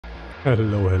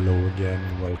Hello again.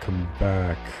 Welcome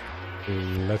back.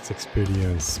 Let's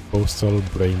experience Postal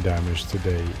brain damage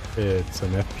today. It's an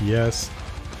FPS.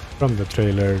 From the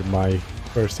trailer, my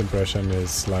first impression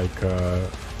is like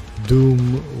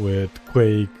Doom with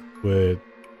Quake with,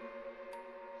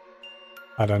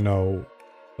 I don't know,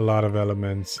 a lot of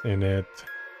elements in it.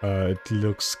 It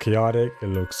looks chaotic, it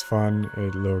looks fun,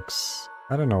 it looks,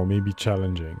 I don't know, maybe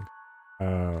challenging.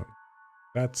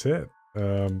 That's it.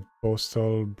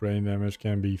 Postal brain damage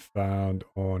can be found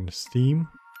on Steam,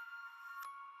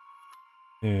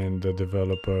 and the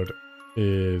developer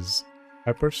is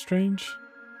Hyper Strange.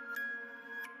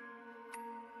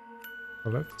 So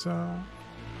let's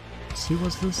see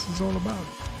what this is all about.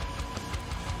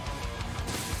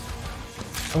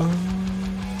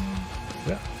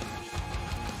 Yeah.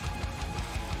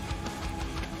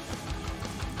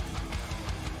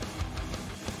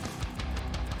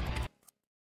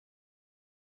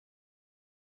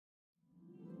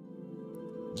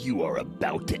 You are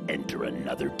about to enter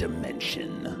another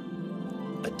dimension.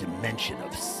 A dimension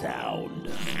of sound.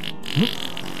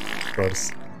 Of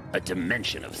course. A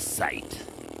dimension of sight.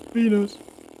 Venus.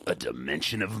 A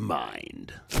dimension of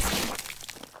mind.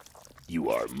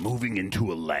 You are moving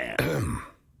into a land.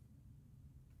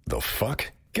 The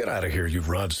fuck? Get out of here, you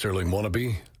Rod Sterling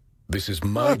wannabe. This is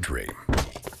my dream.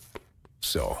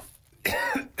 So,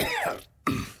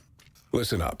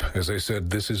 listen up. As I said,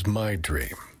 this is my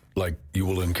dream. Like, you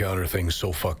will encounter things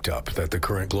so fucked up that the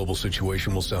current global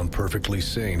situation will sound perfectly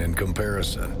sane in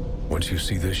comparison. Once you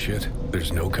see this shit,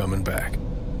 there's no coming back.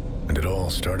 And it all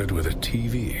started with a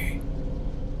TV.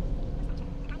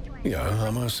 Yeah,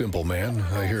 I'm a simple man.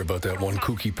 I hear about that one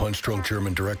kooky punch-drunk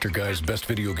German director guy's best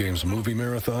video games movie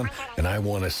marathon, and I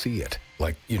want to see it.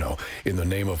 Like, you know, in the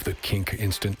name of the kink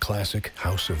instant classic,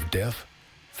 House of Death.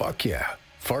 Fuck yeah.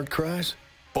 Fart cries?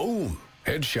 Boom.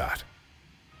 Headshot.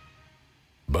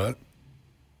 But,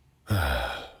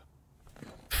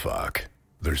 fuck,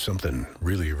 there's something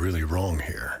really wrong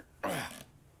here.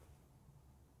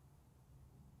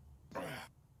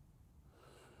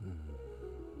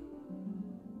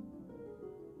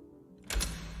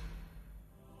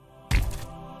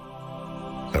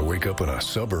 I wake up in a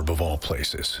suburb of all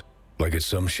places, like it's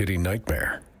some shitty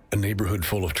nightmare. A neighborhood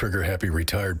full of trigger-happy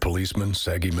retired policemen,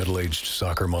 saggy middle-aged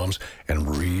soccer moms,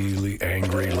 and really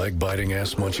angry, leg-biting,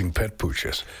 ass-munching pet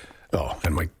pooches. Oh,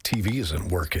 and my TV isn't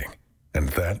working. And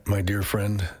that, my dear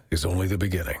friend, is only the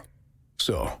beginning.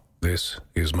 So, this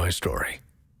is my story.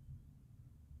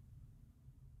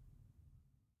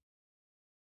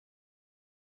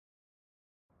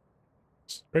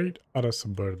 Straight out of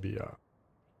suburbia.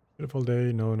 Beautiful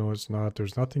day. No, it's not.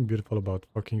 There's nothing beautiful about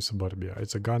fucking suburbia.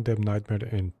 It's a goddamn nightmare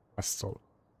in pastel.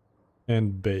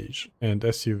 And beige. And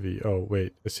SUV. Oh,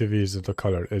 wait. SUV isn't the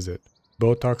color, is it?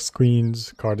 Botox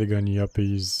queens, cardigan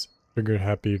yuppies,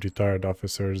 trigger-happy retired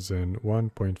officers, and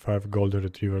 1.5 golden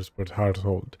retrievers per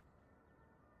household.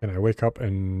 Can I wake up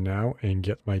and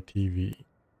get my TV?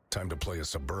 Time to play a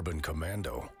suburban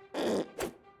commando.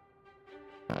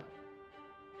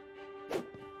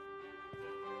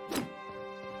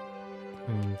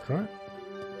 Okay.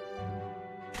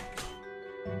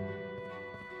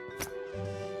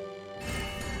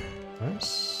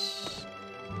 Nice.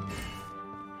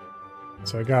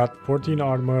 So I got 14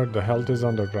 armor. The health is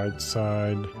on the right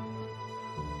side.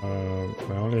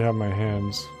 I only have my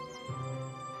hands.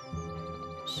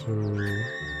 So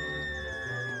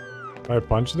I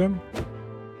punch them?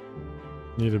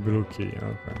 Need a blue key.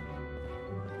 Okay.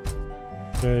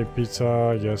 Okay,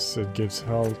 pizza. Yes, it gives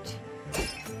health.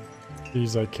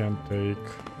 These I can't take.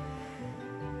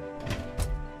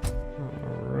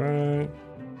 Alright.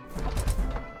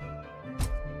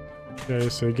 Okay,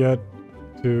 so you get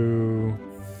to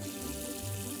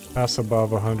pass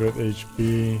above 100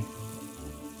 HP.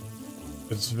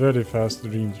 It's very fast.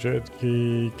 Green jet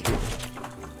key.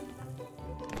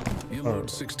 You load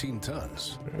 16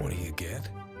 tons. What do you get?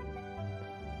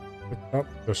 Pick up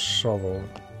the shovel.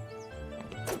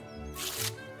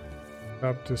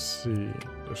 Up to see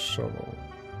the shovel.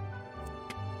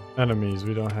 Enemies,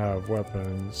 we don't have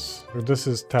weapons. So this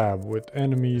is tab with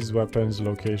enemies, weapons,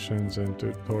 locations, and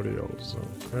tutorials.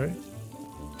 Okay.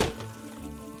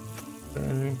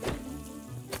 Okay.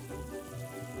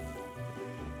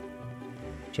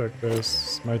 Check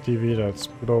this. My TV that's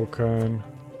broken.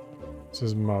 This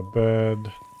is my bed.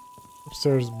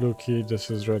 Upstairs blue key, this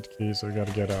is red key, so I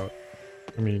gotta get out.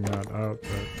 I mean not out,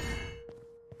 but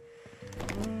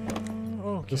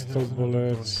pistol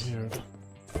bullets. Here.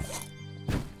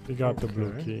 We got the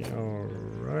blue key.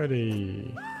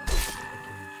 Alrighty.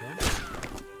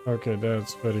 Okay,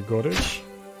 that's very goodish.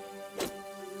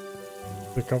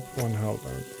 Pick up 1 health.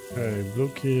 Okay, blue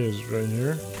key is right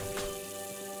here.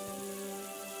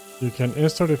 You can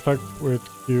insta-reflect with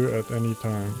Q at any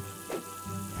time.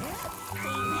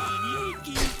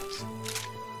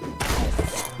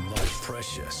 My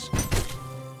precious.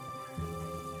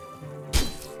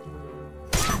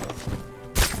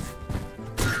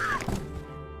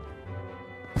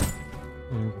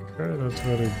 Okay, that's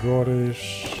very gorish.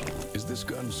 Is this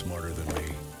gun smarter than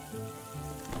me?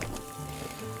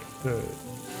 Okay.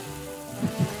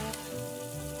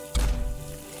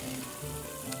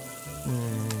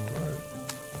 Right.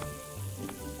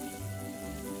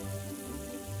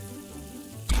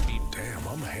 Damn,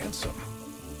 I'm handsome.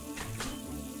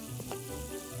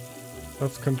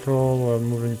 That's control while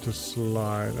moving to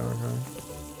slide. Okay.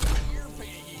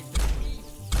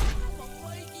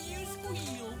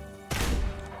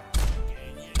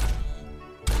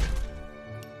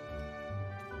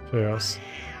 Chaos.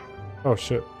 Oh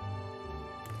shit.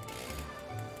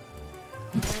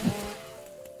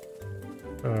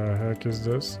 Heck is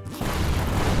this?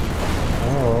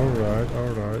 Oh, alright,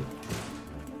 alright.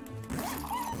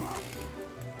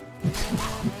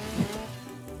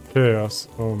 Chaos.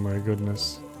 Oh my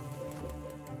goodness.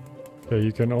 Okay,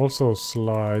 you can also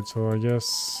slide, so I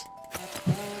guess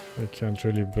I can't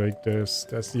really break this.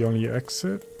 That's the only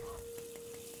exit.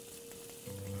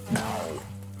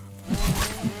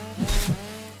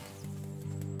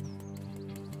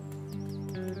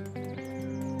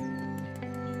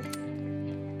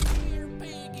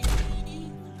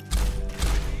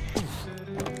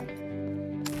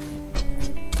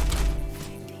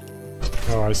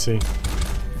 Oh, I see.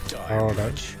 Oh,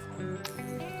 that.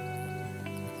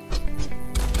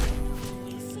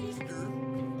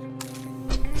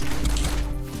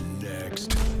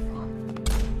 Next.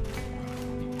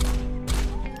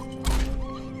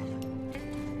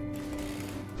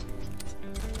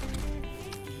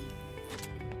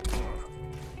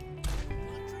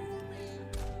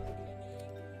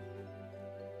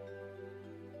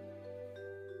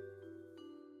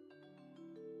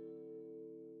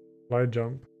 Slide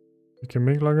jump. You can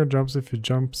make longer jumps if you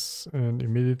jumps and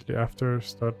immediately after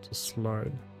start to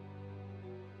slide.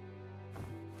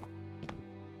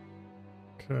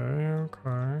 Okay,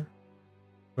 okay.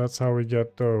 That's how we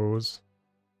get those.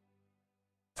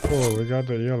 Oh, we got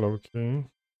the yellow key.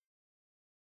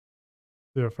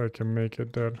 See if I can make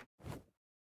it there.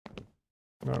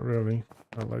 Not really.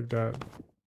 Not like that.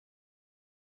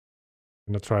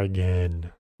 I'm gonna try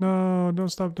again. No, don't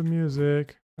stop the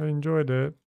music. I enjoyed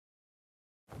it.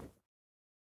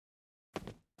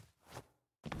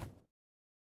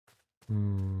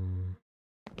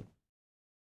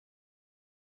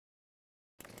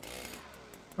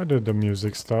 Why did the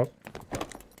music stop?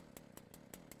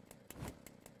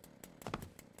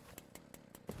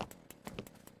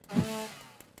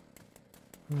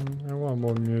 I want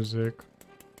more music.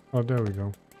 Oh, there we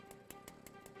go.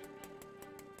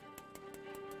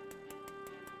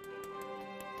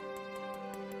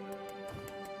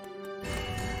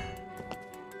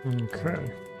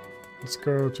 Okay. Let's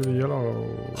go to the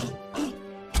yellow.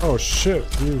 Oh shit,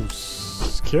 you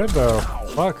scared the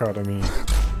fuck out of me.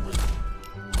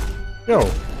 Yo!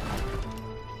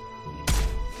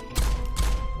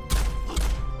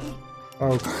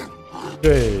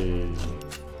 Okay.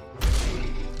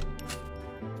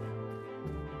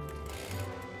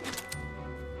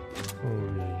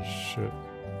 Holy shit.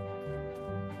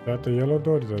 Is that the yellow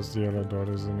door? That's the yellow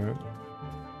door, isn't it?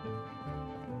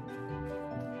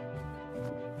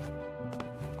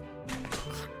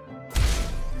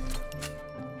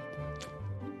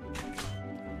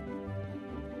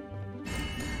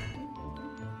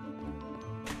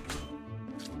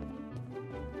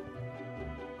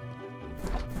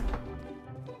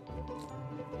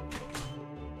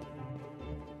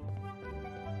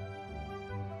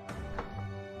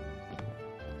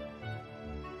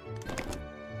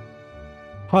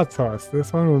 Hot sauce.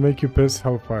 This one will make you piss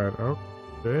hellfire.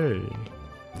 Okay.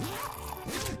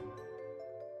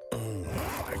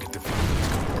 Oh, I get the feeling this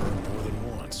could burn more than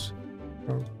once.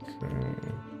 Okay.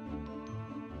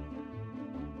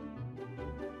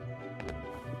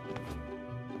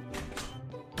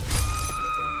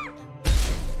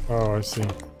 Oh, I see.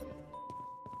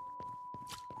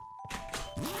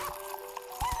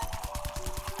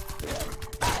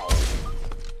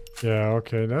 Yeah,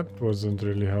 okay, that wasn't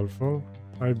really helpful.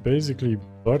 I basically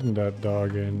burned that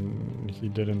dog and he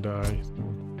didn't die. So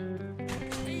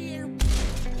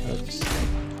that's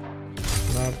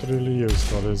not really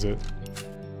useful, is it?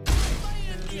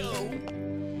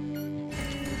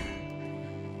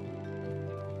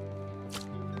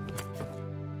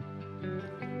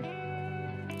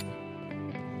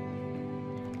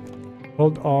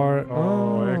 Hold R.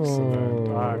 Oh, excellent.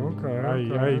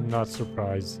 I'm not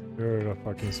surprised. You're a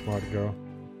fucking smart girl.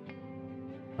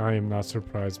 I am not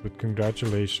surprised, but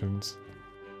congratulations.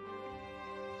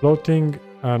 Floating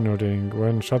anno ring.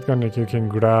 When shotgunning, you can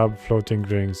grab floating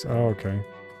rings. Oh, okay.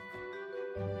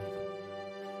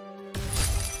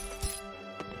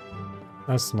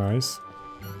 That's nice.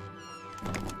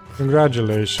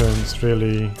 Congratulations,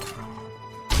 really.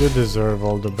 You deserve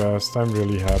all the best. I'm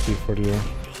really happy for you.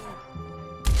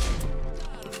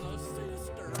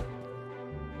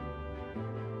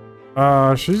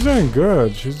 She's doing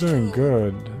good. She's doing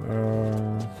good.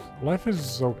 Life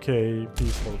is okay,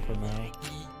 peaceful for now.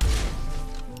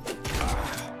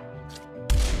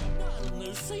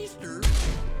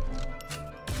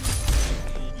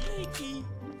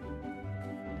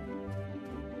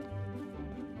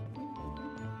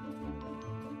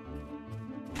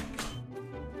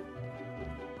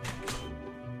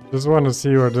 Just want to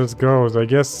see where this goes. I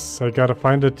guess I gotta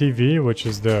find the TV, which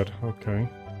is there. Okay.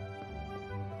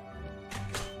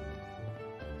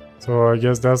 So I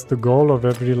guess that's the goal of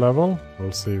every level.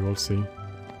 We'll see, we'll see.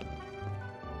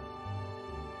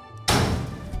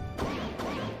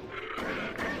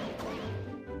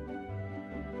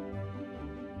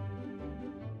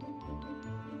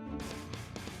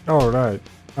 Alright.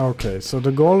 Okay, so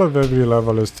the goal of every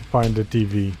level is to find the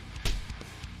TV.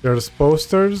 There's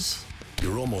posters.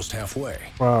 You're almost halfway.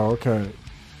 Wow, okay.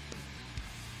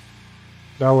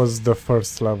 That was the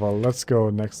first level. Let's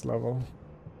go next level.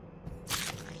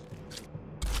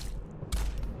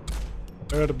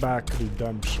 Bareback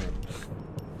Redemption.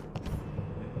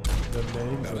 The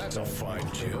name. Now that's a fine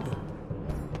jib.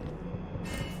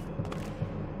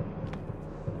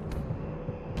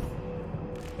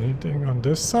 Anything on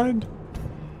this side?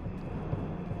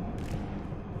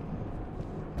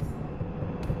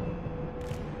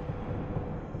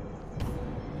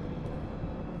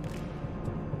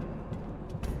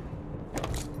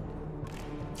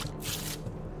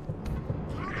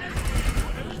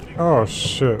 Oh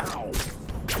shit.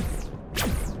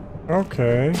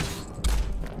 Okay.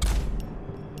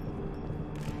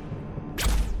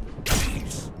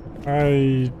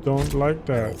 I don't like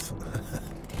that.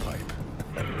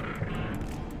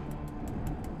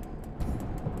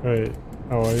 Wait.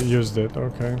 Oh, I used it.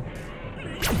 Okay.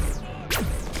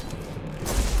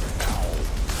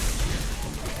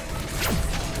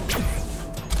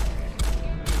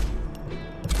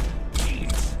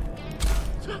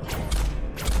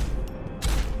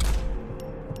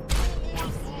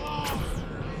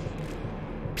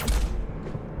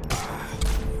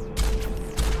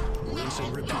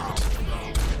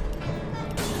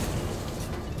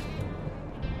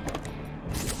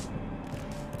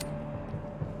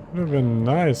 Would have been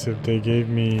nice if they gave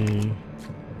me...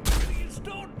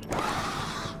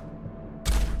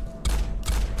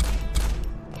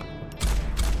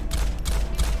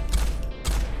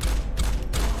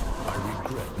 I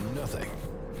regret nothing.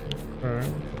 Alright.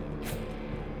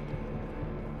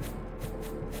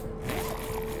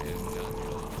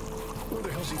 Where the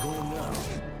hell's he going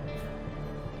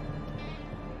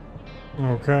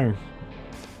now? Okay.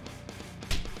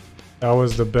 That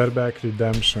was the Bareback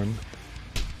Redemption.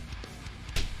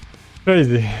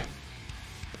 Crazy.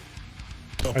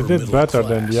 I did better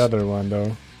than the other one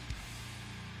though.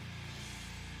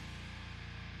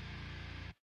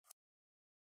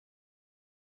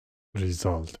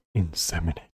 Result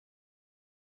inseminate.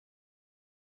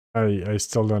 I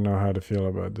still don't know how to feel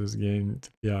about this game, to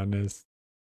be honest.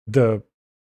 The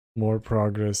more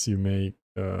progress you make,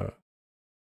 the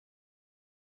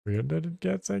weirder it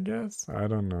gets, I guess. I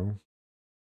don't know.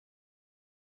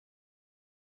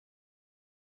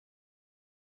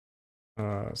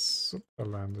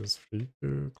 Superland is free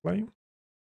to claim.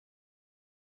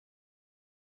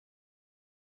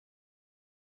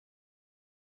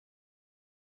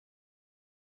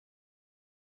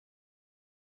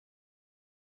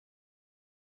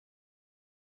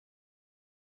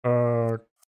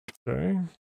 Okay.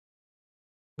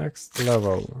 Next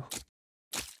level.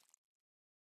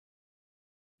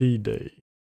 D-Day.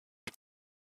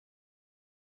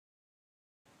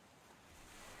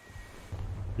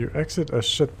 You exit a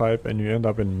shit pipe and you end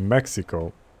up in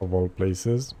Mexico, of all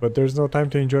places, but there's no time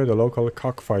to enjoy the local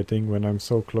cockfighting when I'm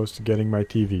so close to getting my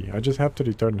TV. I just have to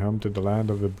return home to the land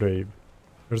of the brave.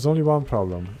 There's only one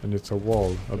problem, and it's a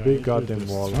wall. A big goddamn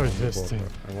wall on the border.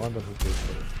 I wonder who paid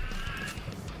for it.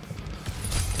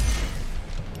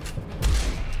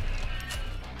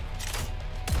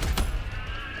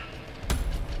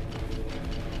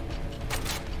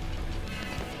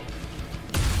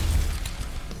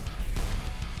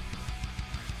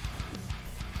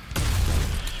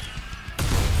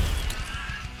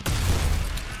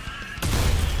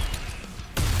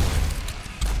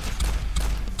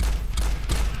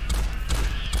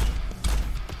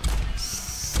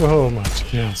 so much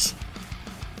chaos.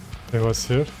 It was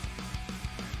here.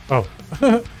 Oh,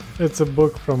 it's a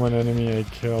book from an enemy I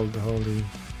killed. Holy.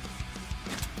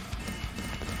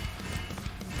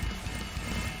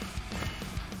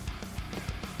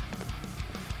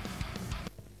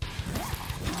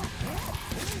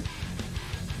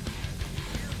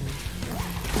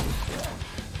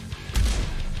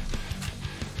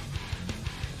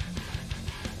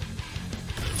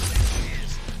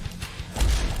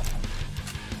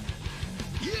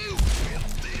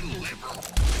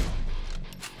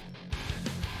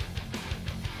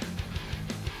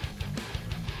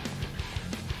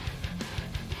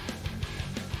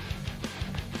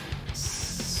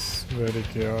 Very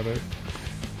chaotic.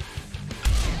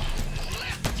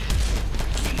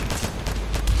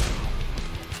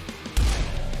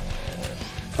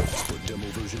 For demo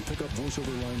version, pick up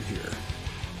voiceover line here.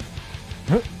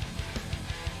 Huh?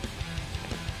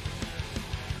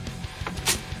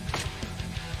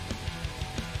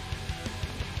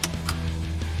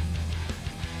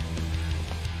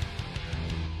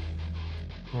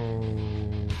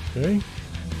 Okay.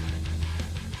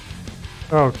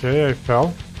 Okay, I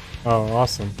fell. Oh,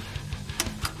 awesome.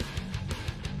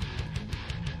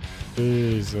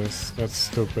 Jesus, that's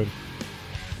stupid.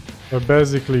 I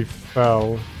basically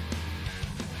fell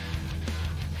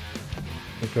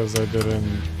because I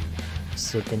didn't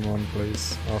sit in one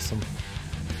place. Awesome.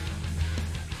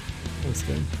 Thanks,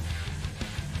 game.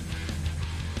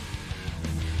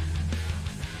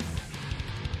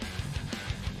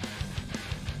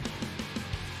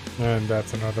 And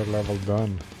that's another level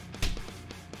done.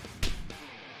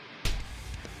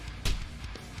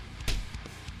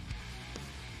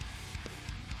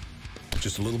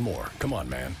 Just a little more. Come on,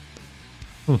 man.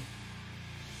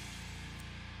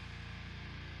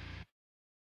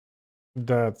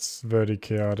 That's very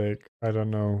chaotic. I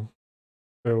don't know.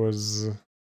 It was... I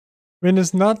mean,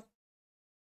 it's not...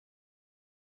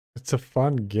 It's a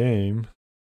fun game.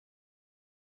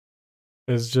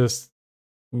 It's just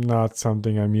not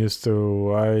something I'm used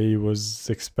to. I was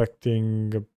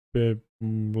expecting a bit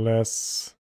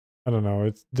less... I don't know.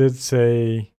 It did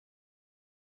say...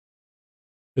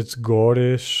 It's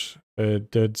gore-ish. It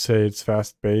did say it's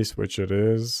fast-paced, which it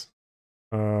is.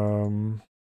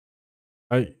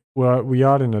 Well, we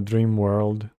are in a dream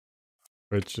world,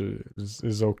 which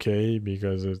is okay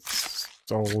because it's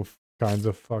all kinds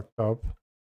of fucked up.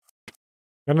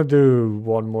 I'm gonna do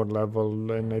one more level,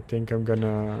 and I think I'm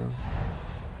gonna.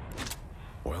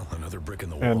 Well, another brick in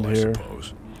the end wall, I here.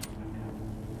 suppose.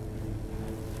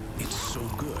 It's so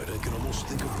good, I can almost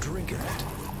think of drinking it.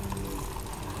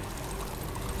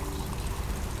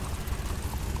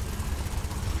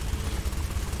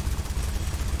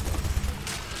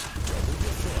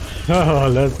 Oh,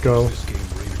 let's go. This game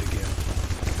rated again.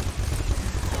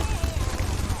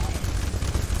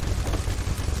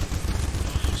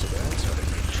 So that's how they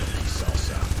make chunky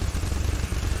salsa.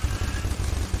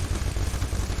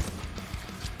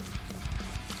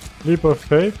 Leap of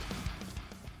faith.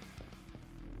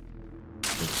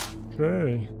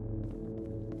 Okay.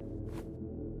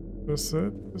 That's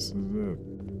it. This is it.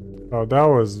 Oh, that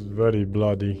was very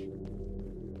bloody.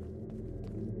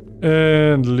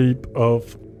 And leap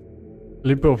of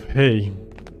hay.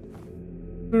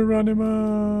 Geronimo.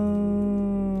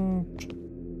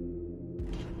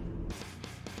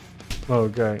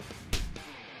 Okay.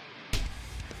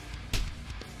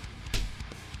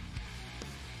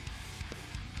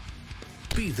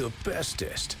 Be the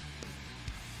bestest.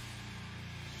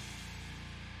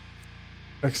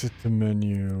 Exit the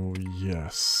menu.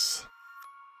 Yes.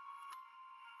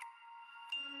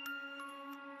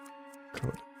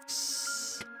 Codex.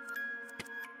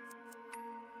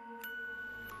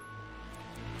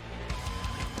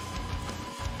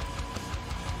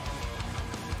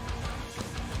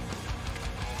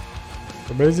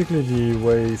 So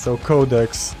basically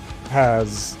Codex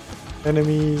has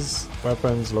enemies,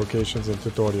 weapons, locations, and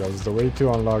tutorials. The way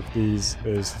to unlock these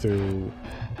is to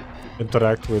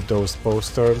interact with those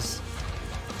posters.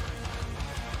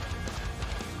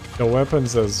 The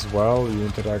weapons as well, you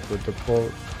interact with the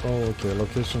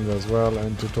locations as well,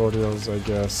 and tutorials, I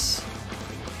guess,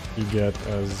 you get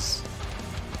as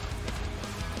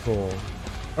cool.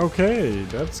 Okay,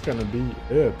 that's gonna be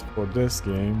it for this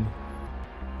game.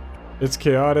 It's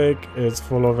chaotic, it's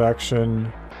full of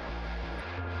action,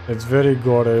 it's very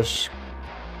gore-ish,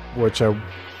 which I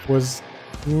was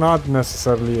not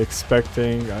necessarily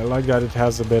expecting. I like that it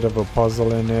has a bit of a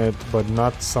puzzle in it, but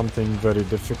not something very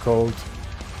difficult.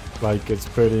 Like, it's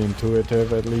pretty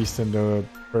intuitive, at least in the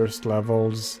first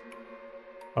levels.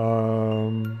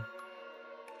 Too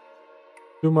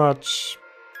much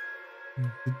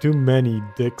too many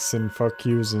dicks and fuck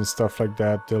yous and stuff like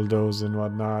that, dildos and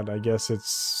whatnot. I guess it's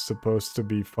supposed to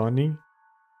be funny.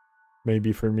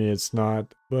 Maybe for me it's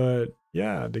not, but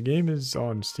yeah, the game is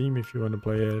on Steam if you want to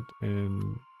play it,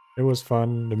 and it was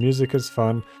fun. The music is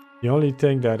fun. The only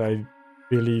thing that I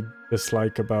really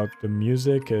dislike about the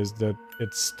music is that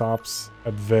it stops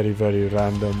at very, very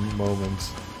random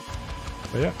moments.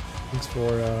 But yeah, thanks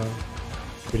for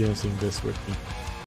experiencing this with me.